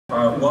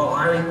while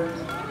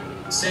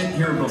I sit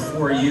here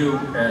before you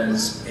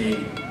as a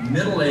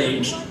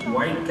middle-aged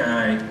white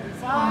guy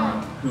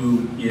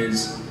who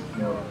is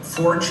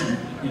fortunate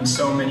in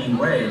so many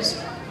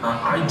ways,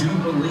 I do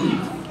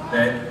believe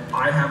that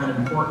I have an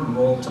important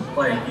role to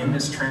play in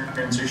this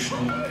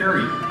transitional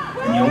period.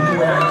 And the only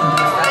way I can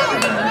be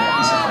effective at it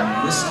is if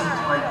I'm listening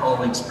to my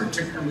colleagues,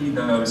 particularly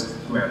those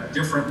who have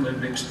different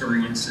lived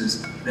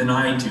experiences than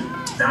I do.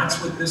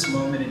 That's what this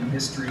moment in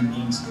history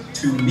means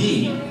to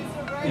me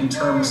in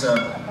terms of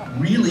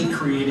really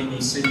creating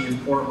a city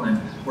of Portland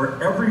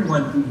where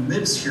everyone who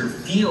lives here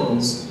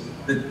feels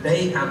that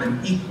they have an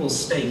equal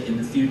stake in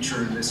the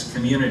future of this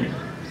community.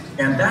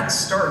 And that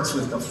starts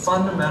with the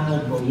fundamental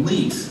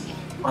belief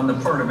on the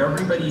part of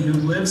everybody who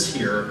lives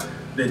here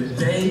that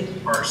they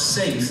are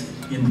safe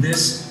in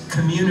this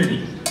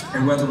community.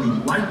 And whether we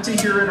like to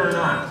hear it or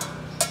not,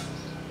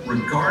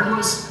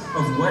 regardless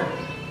of what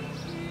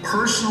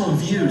personal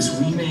views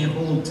we may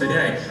hold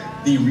today,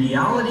 the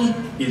reality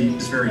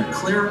is very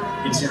clear,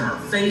 it's in our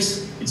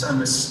face, it's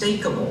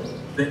unmistakable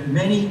that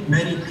many,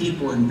 many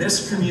people in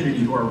this community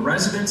who are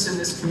residents in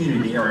this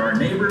community, they are our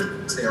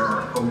neighbors, they are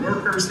our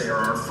co-workers, they are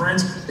our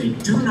friends, they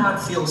do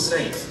not feel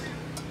safe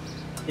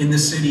in the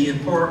city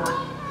of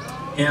Portland.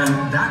 And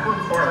that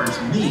requires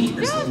me,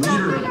 as the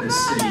leader of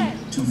this city,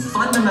 to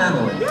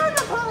fundamentally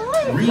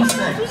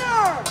rethink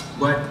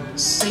what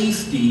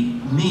safety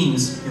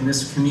means in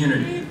this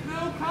community.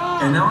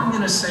 And now I'm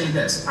going to say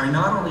this. I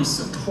not only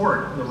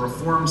support the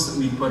reforms that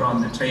we put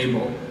on the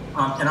table,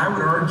 and I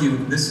would argue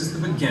this is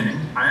the beginning.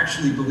 I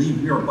actually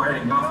believe we are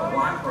biting off a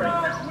lot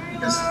right now,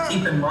 because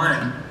keep in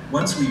mind,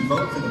 once we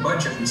vote for the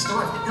budget, we still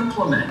have to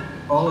implement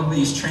all of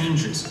these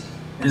changes.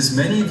 And as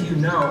many of you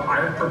know,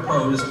 I have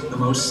proposed the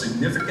most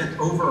significant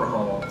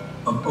overhaul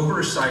of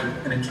oversight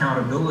and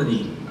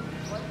accountability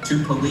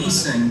to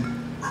policing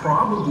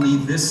probably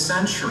this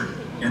century.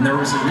 And there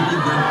was a really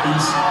good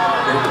piece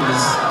that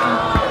was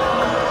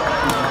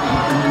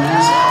in the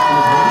news